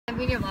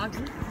Media vlog.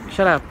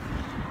 Shut up.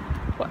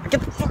 Get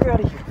the fuck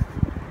out of here.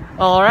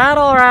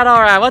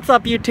 Alright. What's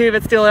up, YouTube?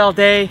 It's Dulai all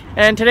day.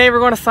 And today we're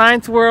going to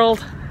Science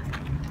World.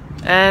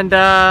 And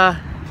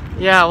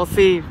yeah, we'll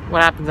see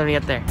what happens when we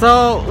get there.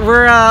 So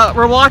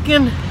we're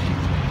walking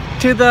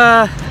to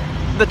the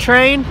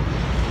train.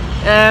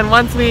 And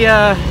once we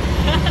I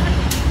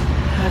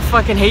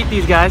fucking hate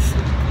these guys.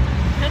 Shut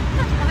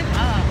the fuck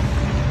up.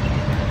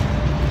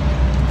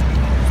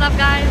 What's up,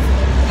 guys?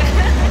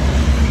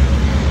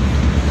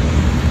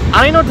 I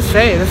don't even know what to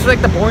say. This is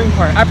like the boring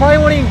part. I probably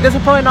won't even, this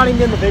will probably not even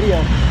be in the video.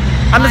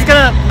 I'm just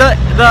gonna,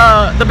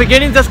 the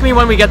beginning's just gonna be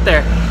when we get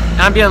there.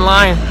 I'm being in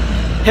line,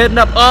 hitting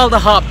up all the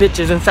hot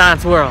bitches in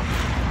Science World.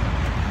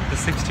 The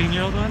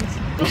 16-year-old ones?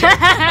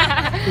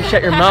 You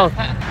shut your mouth.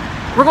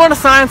 We're going to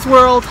Science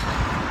World,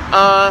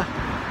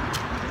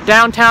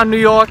 downtown New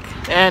York,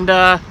 and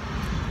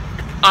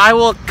I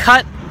will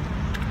cut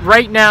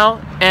right now,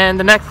 and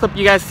the next clip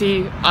you guys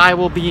see, I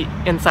will be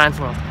in Science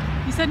World.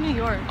 You said New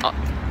York.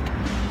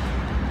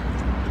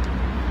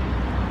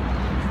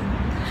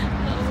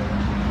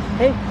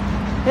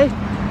 Hey,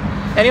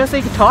 anyone say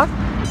you can talk?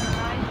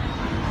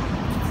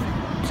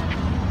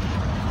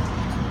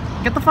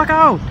 Get the fuck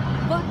out!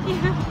 Fuck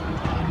you.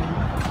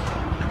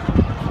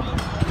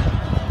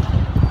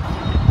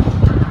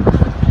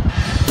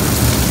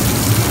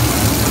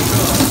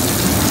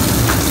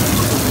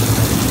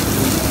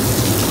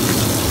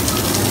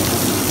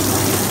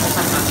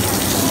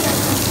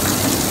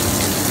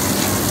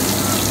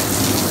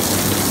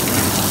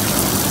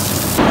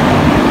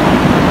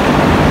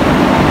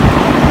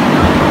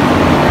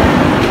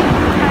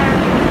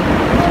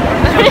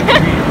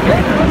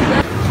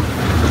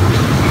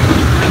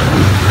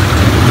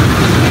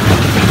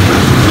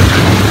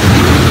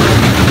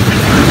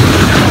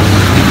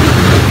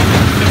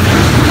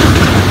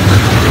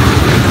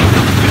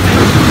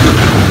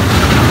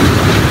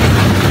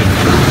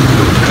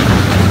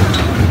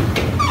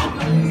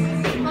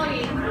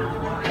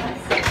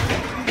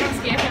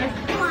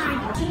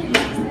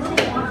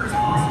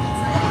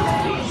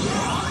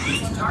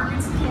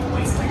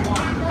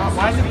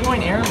 Why is it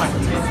blowing air in my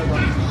face?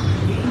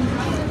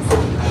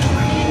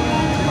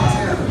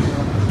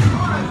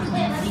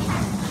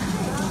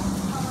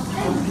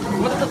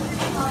 What the?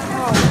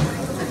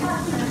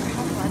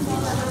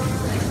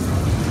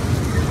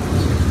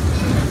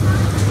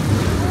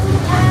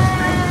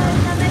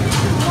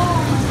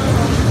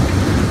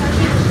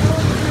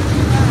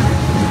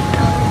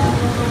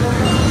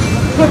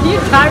 Are you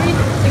tired?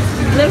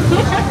 Live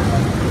here?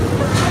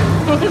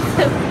 What is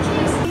it?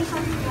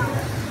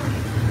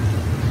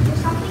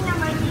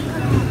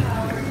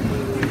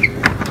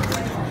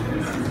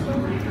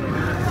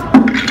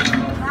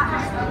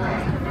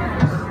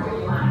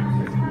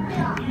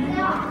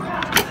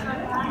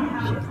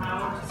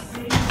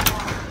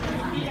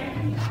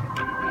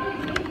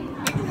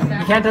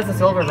 You can't touch the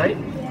silver, right?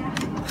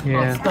 Yeah.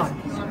 Oh, it's done.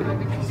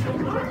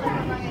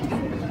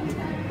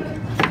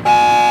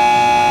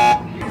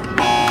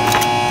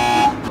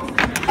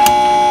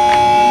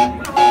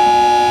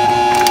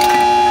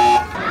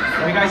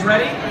 Are you guys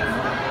ready?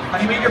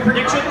 Have you made your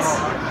predictions?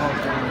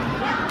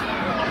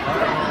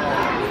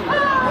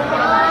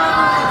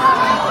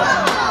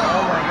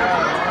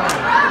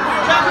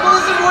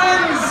 Capitalism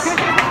wins!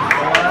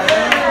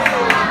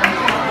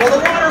 Well,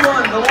 the water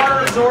won. The water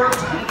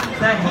absorbed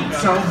that heat,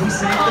 so we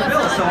saved the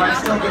bill. So I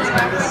still get to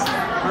have this.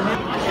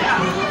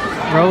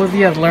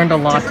 Rosie has learned a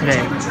lot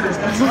today.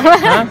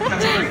 Huh?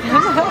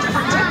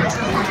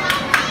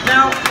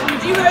 Now,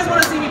 do you guys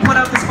want to see me put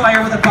out this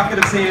fire with a bucket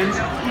of sand?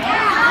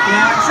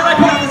 Yeah. Should I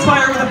put out this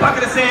fire with a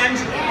bucket of sand?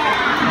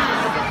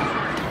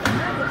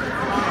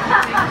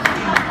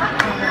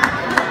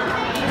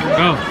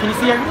 Go. Can you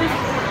see everything?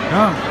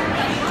 Go.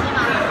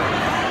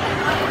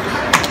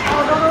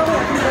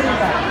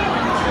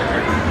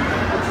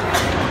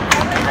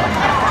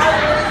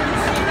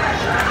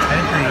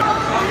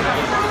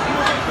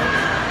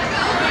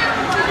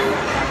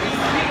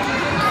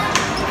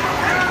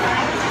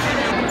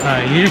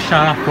 You just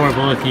shot off 4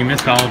 bullets and you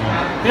missed all of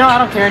them. You know, I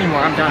don't care anymore.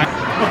 I'm done.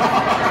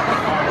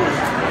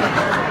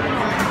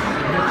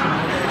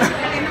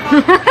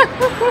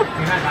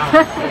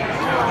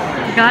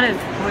 You got it.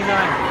 Oh my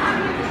god.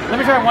 Let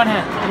me try one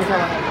hand.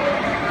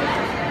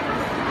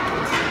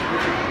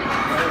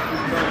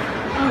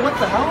 Oh, what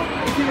the hell?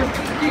 It's either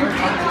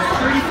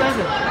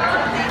 37.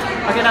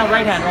 Okay, now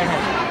right hand.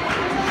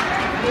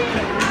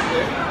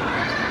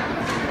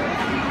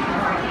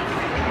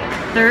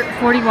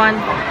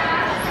 41.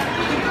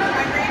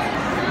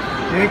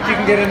 You think you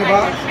can get in the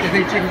box? You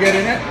think you can get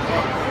in it?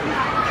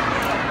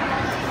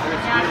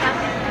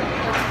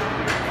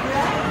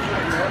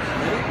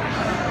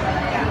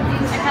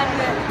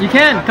 You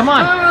can, come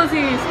on. Oh,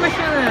 Rosie, smash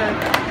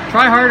it.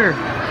 Try harder.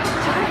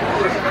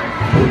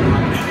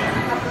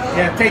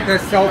 Yeah, take the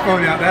cell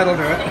phone out, that'll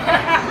do it.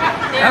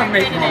 That'll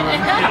make more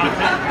room.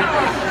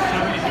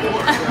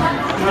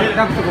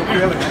 Uncomfortable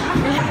feeling.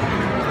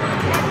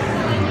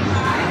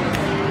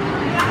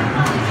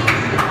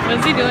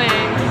 What's he doing?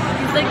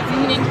 He's like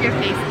zooming into your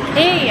face.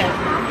 Hey!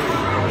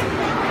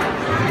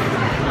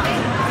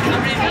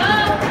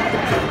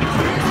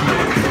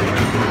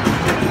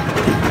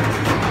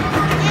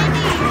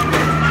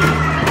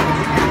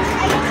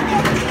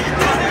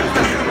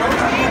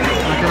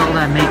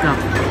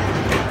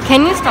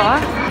 Can you stop?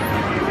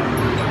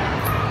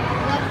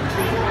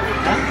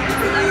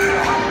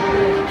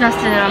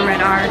 Justin and Amrit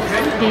are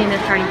getting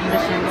their starting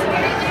positions.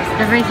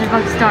 The race is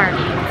about to start.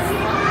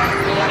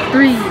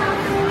 3,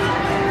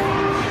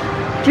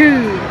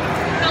 2,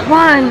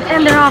 1,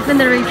 and they're off in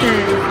the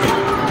races.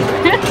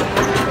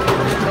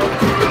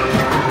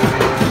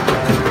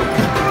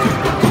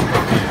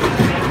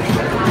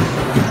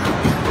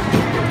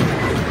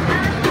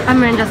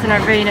 Amrit and Justin are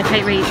very in a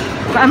tight race,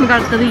 but Amrit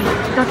got the lead.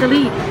 He got the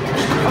lead.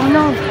 Oh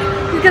no,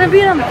 he's gonna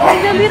beat him.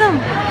 He's gonna beat him.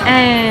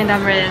 And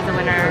Amrit is the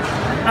winner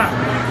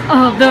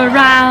of the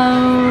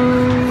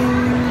round.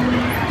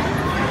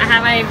 I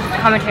have my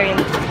commentary. Am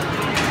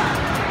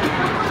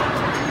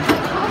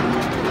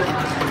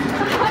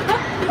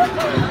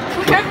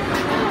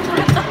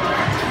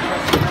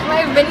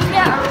I winning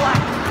yet or what?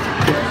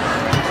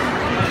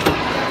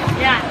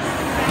 Yes.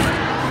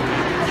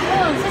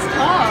 Oh, this is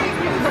tough.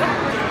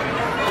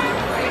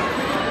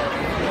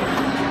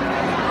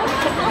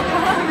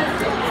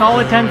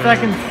 Solid 10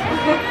 seconds.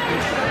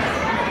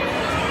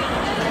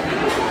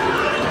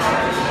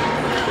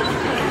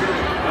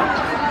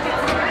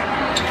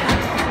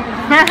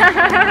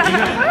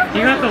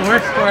 You got the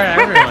worst score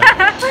ever.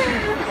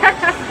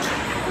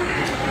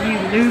 You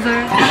loser.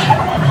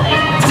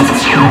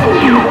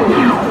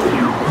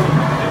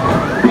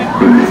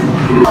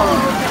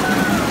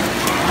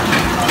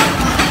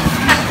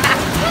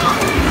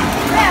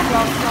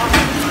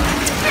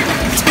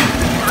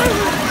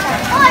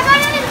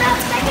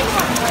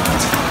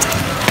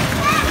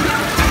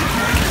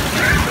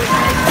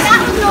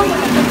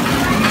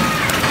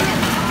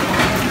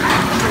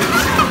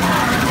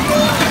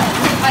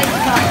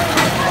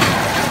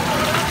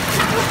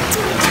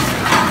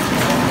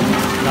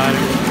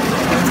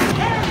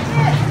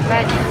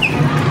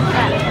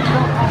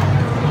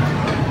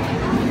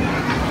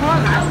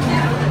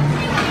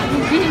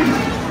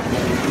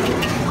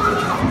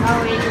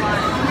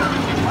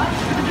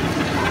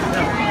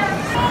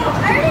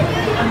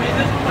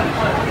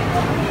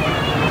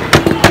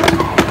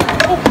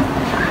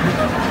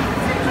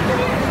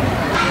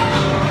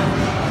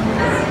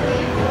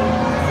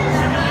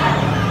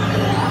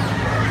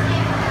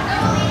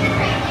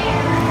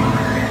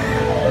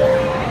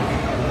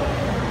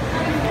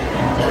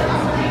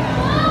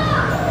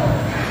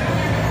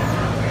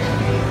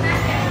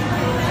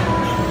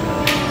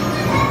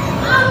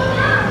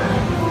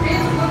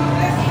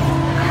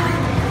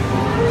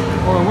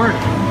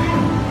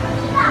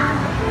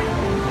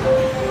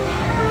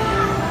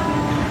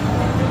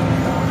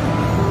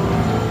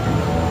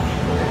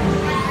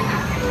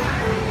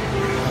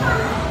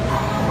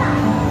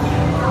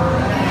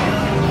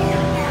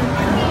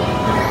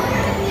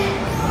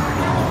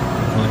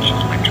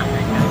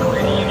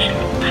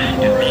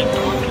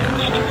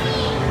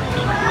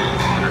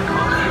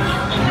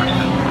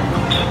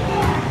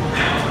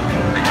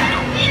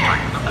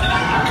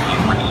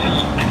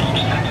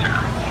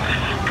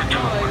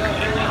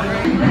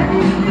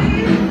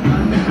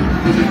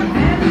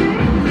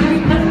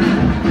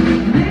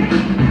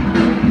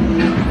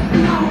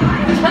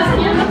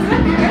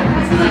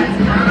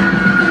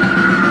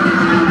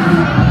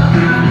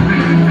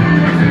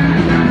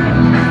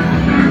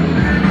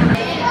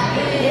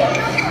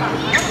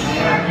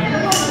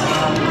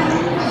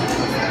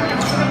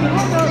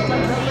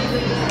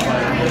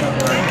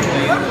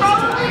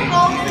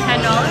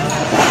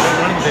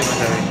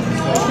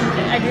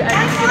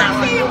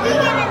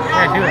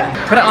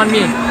 Put it on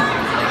me.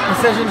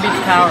 Precision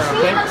beats power,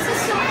 okay?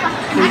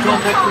 So you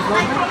can't touch this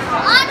one?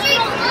 Audrey,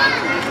 come on!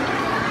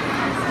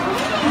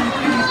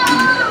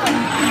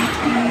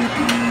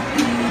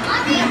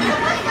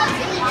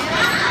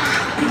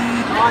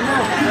 Oh no,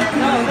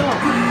 no, no.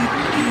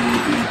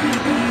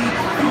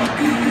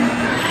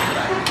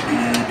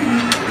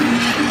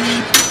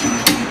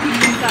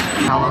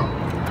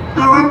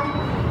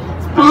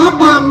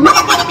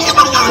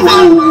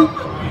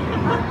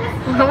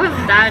 What was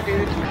that,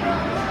 dude?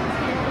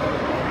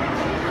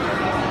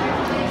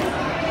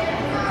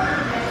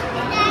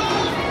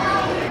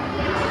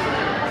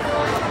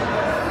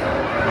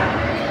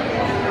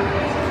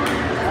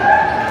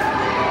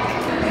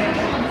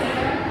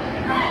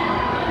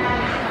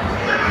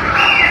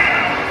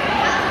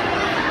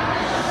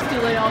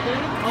 Dulai all day?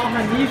 Oh,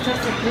 my knee's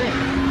just a bit.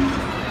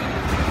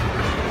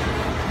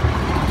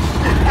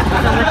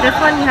 So with this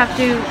one, you have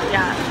to,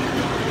 yeah.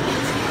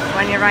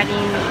 When you're riding,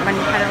 when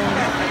you're pedaling,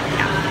 yeah.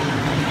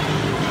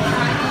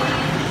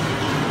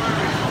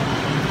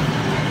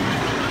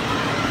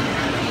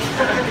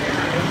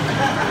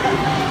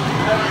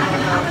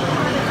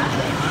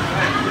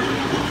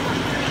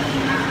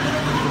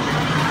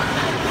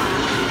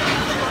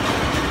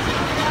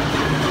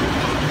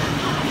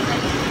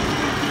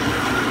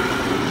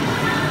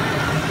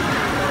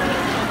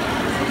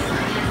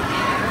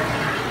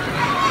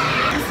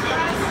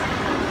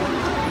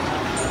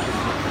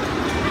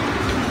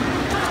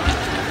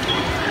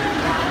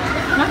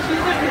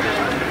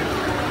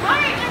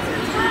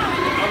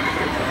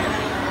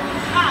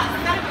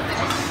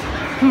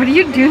 What are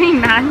you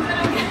doing, man?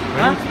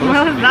 What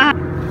What was that?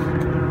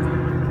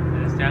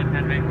 It's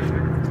downtown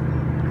Vancouver.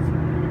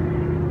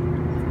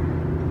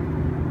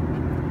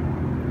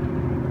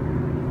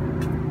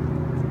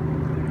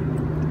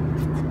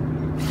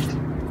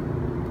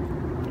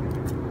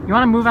 You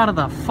wanna move out of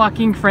the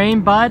fucking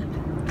frame, bud?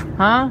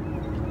 Huh?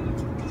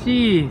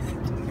 Jeez.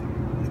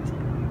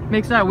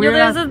 Makes that weird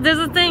ass... There's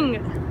a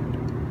thing.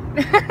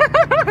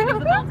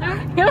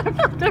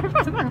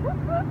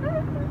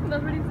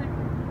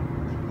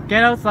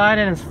 Get outside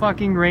and it's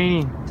fucking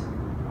raining.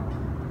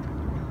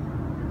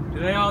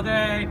 Today all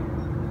day.